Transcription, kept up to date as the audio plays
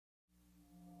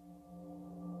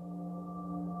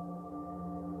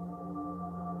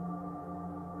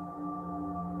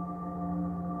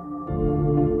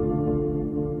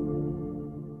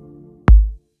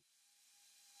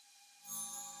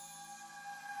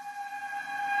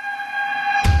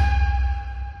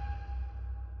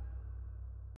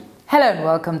Hello and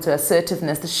welcome to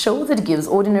Assertiveness, the show that gives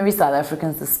ordinary South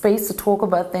Africans the space to talk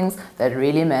about things that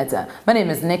really matter. My name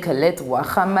is Nicolette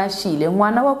Mashile.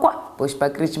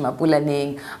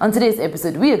 On today's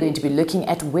episode, we are going to be looking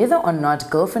at whether or not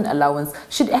girlfriend allowance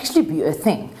should actually be a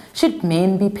thing. Should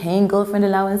men be paying girlfriend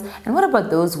allowance? And what about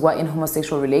those who are in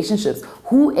homosexual relationships?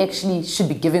 Who actually should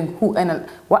be giving who? And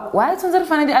why is it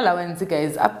funny the allowance,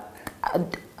 guys? Are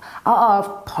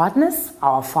our partners,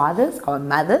 our fathers, our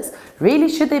mothers, really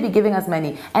should they be giving us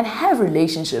money? And have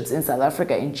relationships in South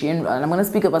Africa in general, and I'm going to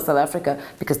speak about South Africa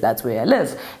because that's where I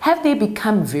live, have they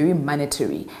become very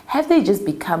monetary? Have we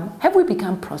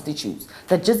become prostitutes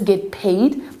that just get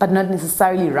paid, but not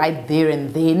necessarily right there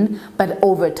and then, but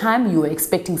over time you are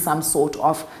expecting some sort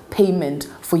of payment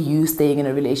for you staying in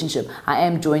a relationship? I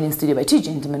am joined in studio by two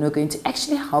gentlemen who are going to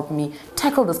actually help me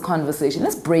tackle this conversation.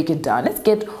 Let's break it down. Let's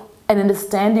get an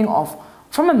understanding of,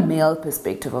 from a male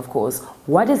perspective, of course,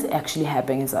 what is actually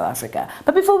happening in South Africa.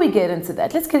 But before we get into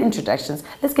that, let's get introductions.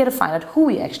 Let's get to find out who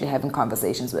we actually having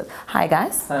conversations with. Hi,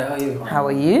 guys. Hi, how are you? How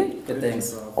are you? Good,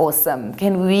 thanks. Awesome.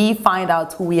 Can we find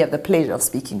out who we have the pleasure of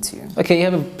speaking to? Okay, you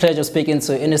have the pleasure of speaking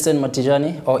to Innocent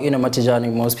Matijani, or Ino Matijani.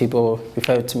 Most people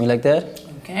refer to me like that.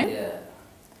 Okay. Yeah.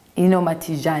 Ino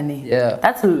Matijani. Yeah.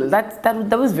 That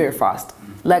was very fast.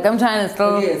 Like I'm trying to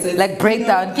still like break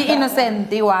down. Innocent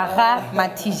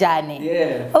Matijani.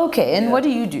 Yeah. Okay, and what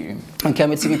do you do? Okay,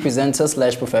 I'm a TV presenter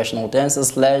 / professional dancer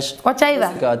 /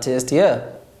 music artist. Yeah.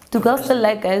 Do girls still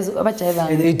like guys?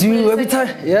 They do every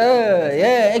time.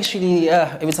 Yeah. Actually,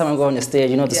 every time I go on the stage,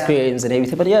 you know, the screams and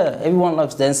everything. But yeah, everyone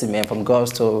loves dancing, man. From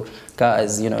girls to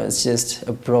guys, you know, it's just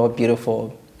a broad,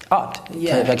 beautiful art.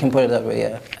 Yeah. If I can put it that way.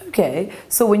 Yeah. Okay,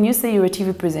 so when you say you're a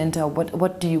TV presenter, what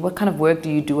kind of work do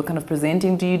you do? What kind of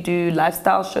presenting do you do?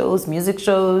 Lifestyle shows, music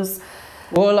shows?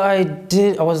 Well, I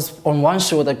was on one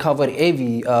show that covered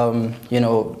every,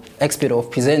 aspect of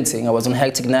presenting. I was on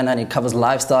Hectic 99. It covers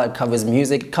lifestyle, it covers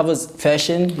music, it covers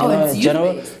fashion, you know, in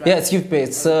general. Right? Yeah, it's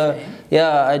youth-based. So,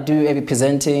 yeah, I do every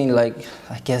presenting. Like,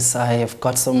 I guess I have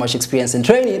got so much experience in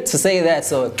training to say that,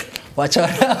 so watch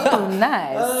out. Oh,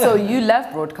 nice. So you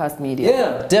love broadcast media?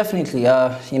 Yeah, definitely.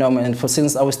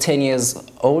 Since I was 10 years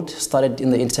old, started in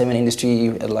the entertainment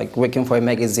industry, like working for a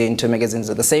magazine, 2 magazines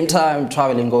at the same time,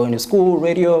 traveling, going to school,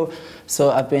 radio.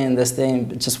 So I've been in this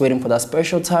thing, just waiting for that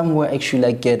special time where I actually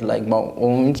like get like my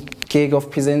own gig of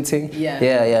presenting.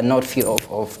 Yeah, not fear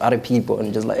of other people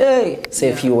and just like, hey, say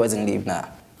a few words and leave now.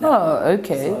 Oh,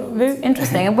 okay. Very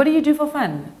interesting. And what do you do for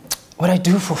fun? What I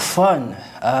do for fun?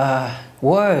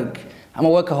 Work. I'm a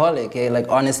workaholic, eh? Like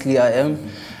honestly I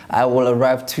am. I will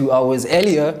arrive 2 hours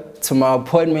earlier to my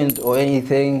appointment or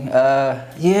anything. Yeah,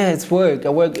 it's work. I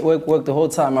work the whole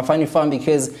time. I find it fun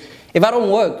because if I don't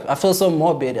work, I feel so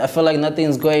morbid. I feel like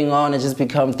nothing's going on. I just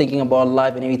become thinking about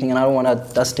life and everything, and I don't want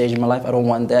at that stage in my life. I don't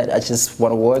want that. I just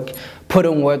want to work, put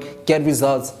in work, get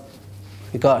results.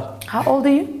 We got. How old are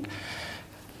you?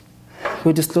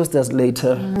 We'll disclose that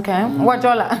later. Okay. What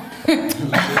jola?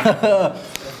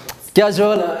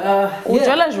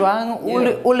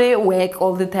 Work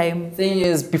all the time. Thing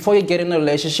is, before you get in a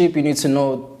relationship, you need to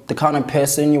know the kind of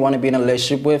person you want to be in a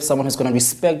relationship with. Someone who's going to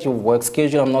respect your work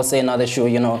schedule. I'm not saying now they should,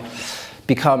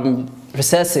 become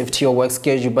recessive to your work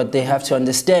schedule, but they have to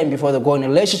understand before they go in a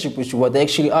relationship with you what they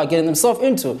actually are getting themselves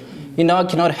into. I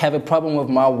cannot have a problem with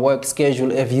my work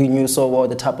schedule if you knew so well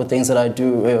the type of things that I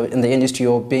do in the industry,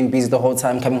 or being busy the whole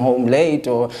time, coming home late,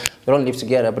 or we don't live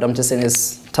together. But I'm just saying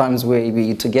there's times where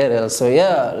we together. So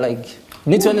yeah, like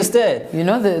you need to understand. You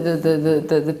know,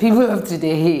 the people of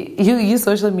today, you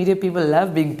social media people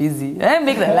love being busy. They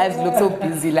make their lives look so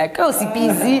busy. Like, oh, c'est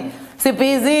busy. C'est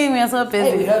busy, we are so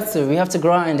busy. Hey, we have to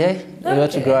grind, eh? Okay. We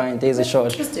have to grind. Days are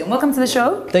short. Interesting. Welcome to the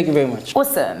show. Thank you very much.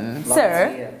 Awesome.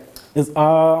 Sir? Yes,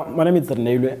 my name is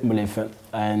Mulefe,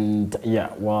 and yeah,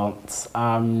 well,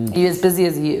 you're as busy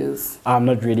as he is. I'm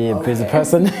not really a busy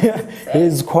person.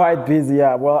 He's quite busy,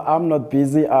 yeah. Well, I'm not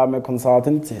busy. I'm a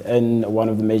consultant in one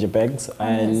of the major banks,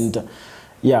 and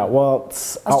yeah, well,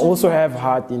 I also have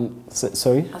heart in.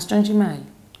 Sorry.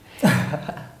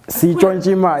 See, I don't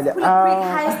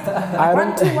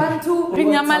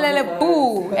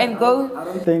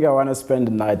think I want to spend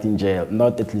the night in jail.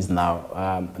 Not at least now.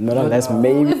 Not unless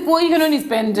maybe. Well, you can only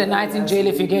spend a night in jail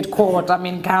if you get caught. I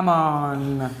mean, come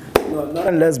on. No, not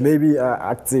unless maybe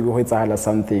active or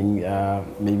something.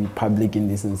 Maybe public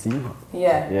indecency.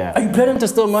 Yeah. Are you planning to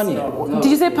steal money?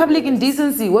 Did you say public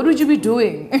indecency? What would you be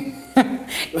doing?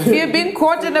 If you've been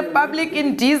caught in a public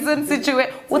indecent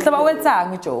situation, what's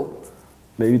about Joe?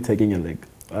 Maybe taking a leg.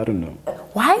 I don't know.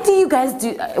 Why do you guys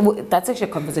do... that's actually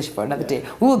a conversation for another day.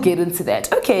 We will get into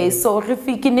that. Okay, so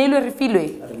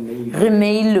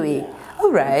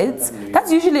All right.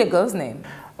 That's usually a girl's name.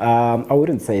 I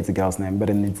wouldn't say it's a girl's name, but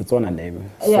it's a Tswana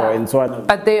name. Yeah. So in Tswana,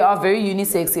 but they are very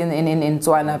unisex in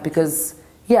Tswana because,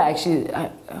 yeah, actually,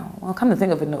 well, come to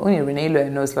think of it, only Renelo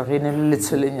knows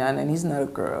Renelo and he's not a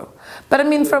girl. But I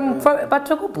mean, but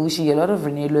Tokobushi, a lot of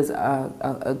Renelos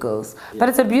are girls. But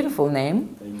it's a beautiful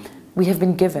name. We have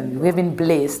been given, we have been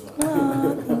blessed.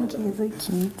 Oh, thank you, so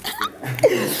cute.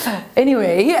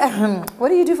 Anyway, yeah, what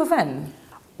do you do for fun?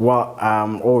 Well,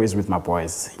 I'm always with my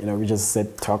boys. You know, we just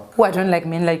sit, talk. Oh, I don't like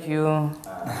men like you.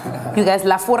 You guys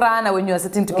laugh for when you are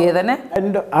sitting together, ne?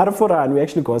 And out of fun, we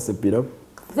actually gossip, you know.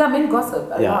 Yeah, men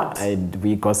gossip a lot. And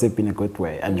we gossip in a good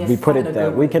way. And we put it there.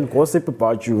 We can gossip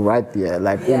about you right there,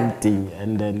 like thing.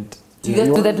 And then... Do you guys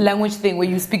do that language thing where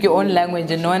you speak your own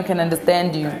language and no one can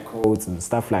understand you? Codes and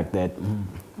stuff like that.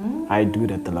 I do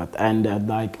that a lot. And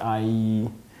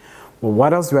well,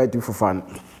 what else do I do for fun?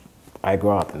 I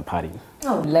go out and party.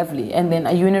 Oh, lovely. And then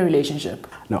are you in a relationship?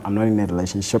 No, I'm not in a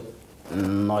relationship.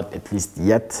 Not at least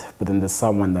yet. But then there's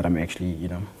someone that I'm actually, you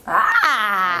know.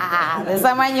 Ah, there's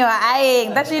someone you're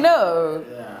eyeing that you know.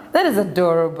 Yeah. That is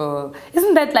adorable.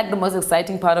 Isn't that like the most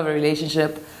exciting part of a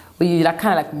relationship? Where you like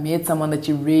kind of like meet someone that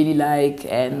you really like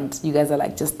and you guys are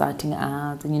like just starting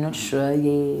out and you're not sure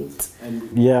yet.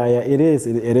 Yeah, it is.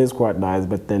 It is quite nice.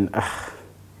 But then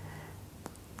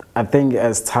I think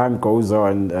as time goes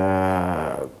on,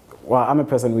 well, I'm a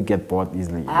person who get bored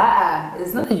easily.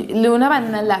 It's not.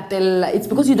 It's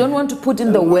because you don't want to put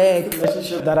in the work. The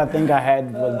relationship that I think I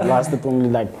had lasted only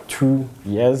like 2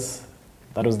 years.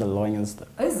 That was the longest.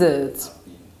 Is it?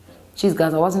 Jeez,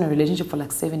 guys, I was in a relationship for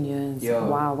like 7 years. Yo.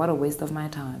 Wow, what a waste of my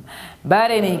time.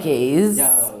 But in any case,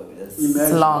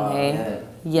 it's long, eh?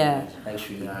 Yeah.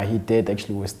 Actually, he did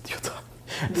actually waste your time.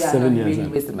 Yeah, 7 years. Really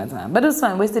wasted my time. But it was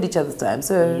fine, wasted each other's time.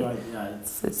 So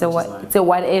it's a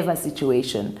whatever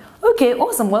situation. Okay,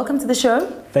 awesome. Welcome to the show.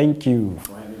 Thank you.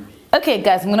 Okay,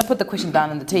 guys, I'm going to put the question down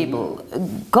on the table.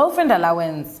 Girlfriend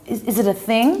allowance, is it a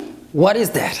thing? what is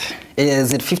that?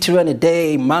 Is it 50 rand a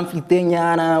day, monthly thing,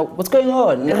 Yana? What's going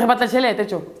on?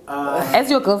 As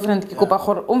your girlfriend,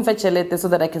 so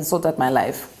that I can sort out my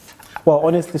life. Well,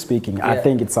 honestly speaking, I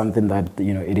think it's something that,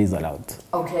 you know, it is allowed.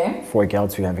 Okay. For a girl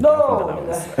to have a girlfriend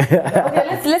allowance.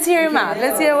 Okay, let's hear him out.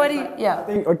 Let's hear what he, I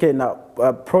think, okay, now,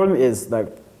 problem is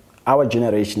that our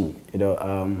generation, you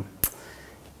know,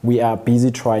 we are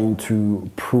busy trying to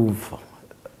prove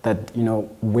that, you know,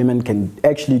 women can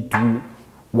actually do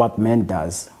what men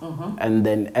does. And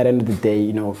then at the end of the day,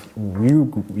 you know,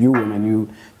 you women, you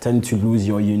tend to lose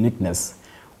your uniqueness,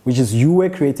 which is you were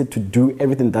created to do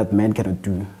everything that men cannot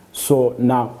do. So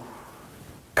now,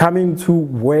 coming to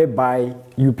whereby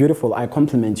you're beautiful, I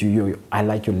compliment you, I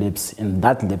like your lips and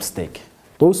that lipstick.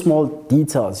 Those small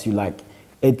details you like,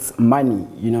 it's money,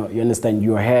 you know, you understand,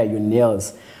 your hair, your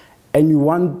nails, and you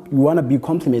want to be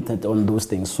complimented on those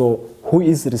things. So who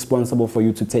is responsible for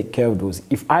you to take care of those?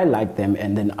 If I like them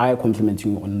and then I compliment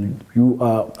you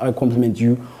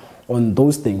on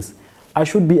those things, I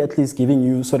should be at least giving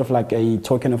you sort of like a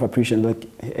token of appreciation,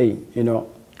 like, hey, you know,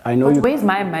 I know you. Where's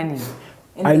my money?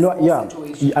 I know,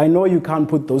 I know you can't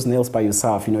put those nails by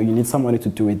yourself. You know, you need somebody to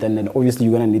do it, and then obviously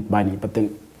you're gonna need money. But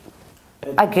then,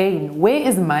 again, where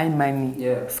is my money?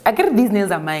 Yeah. I get these nails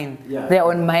are mine. Yeah. They're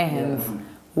on my hands. Yeah.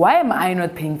 Why am I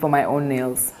not paying for my own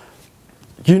nails?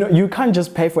 You know, you can't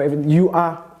just pay for everything.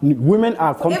 Women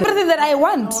are everything that I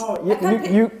want.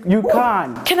 No, you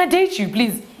can't. Can I date you,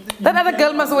 please? That other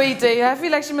girl must wait. I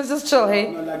feel like she must just chill,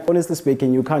 hey? No, like, honestly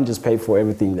speaking, you can't just pay for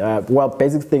everything. Well,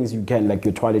 basic things you can, like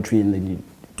your toiletry and then you...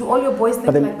 Do all your boys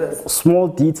think like this? Small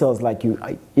details like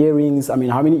earrings. I mean,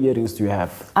 how many earrings do you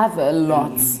have? I have a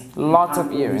lot. Lots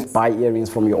of earrings. Buy earrings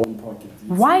from your own pocket.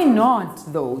 Why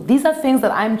not, though? These are things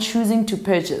that I'm choosing to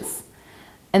purchase.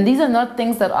 And these are not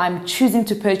things that I'm choosing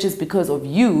to purchase because of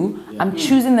you. Yeah. I'm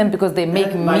choosing them because they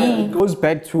make me... It goes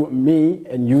back to me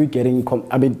and you getting...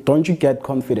 I mean, don't you get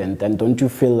confident and don't you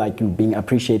feel like you're being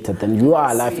appreciated and you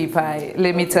are alive?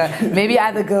 Let me tell maybe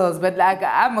other girls, but like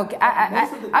I'm okay.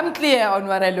 I'm clear on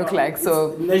what I look like.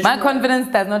 So my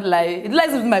confidence does not lie. It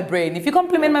lies with my brain. If you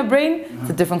compliment my brain, it's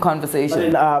a different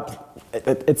conversation.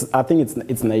 I think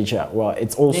it's nature. Well,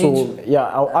 it's also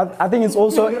I think it's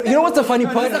also. You know what's the funny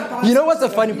part? You know what's the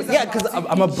funny part? Yeah, because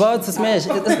I'm about to smash.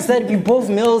 It's that we both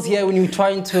males here when we're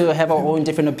trying to have our own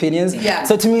different opinions. Yeah.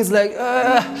 So to me, it's like.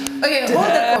 Okay,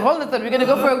 hold that thought. We're gonna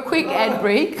go for a quick ad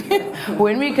break.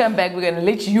 When we come back, we're gonna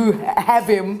let you have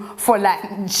him for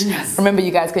lunch. Yes. Remember,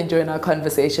 you guys can join our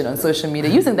conversation on social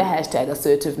media using the hashtag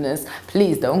assertiveness.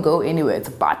 Please don't go anywhere. It's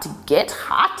about to get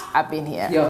hot up in here. Yeah.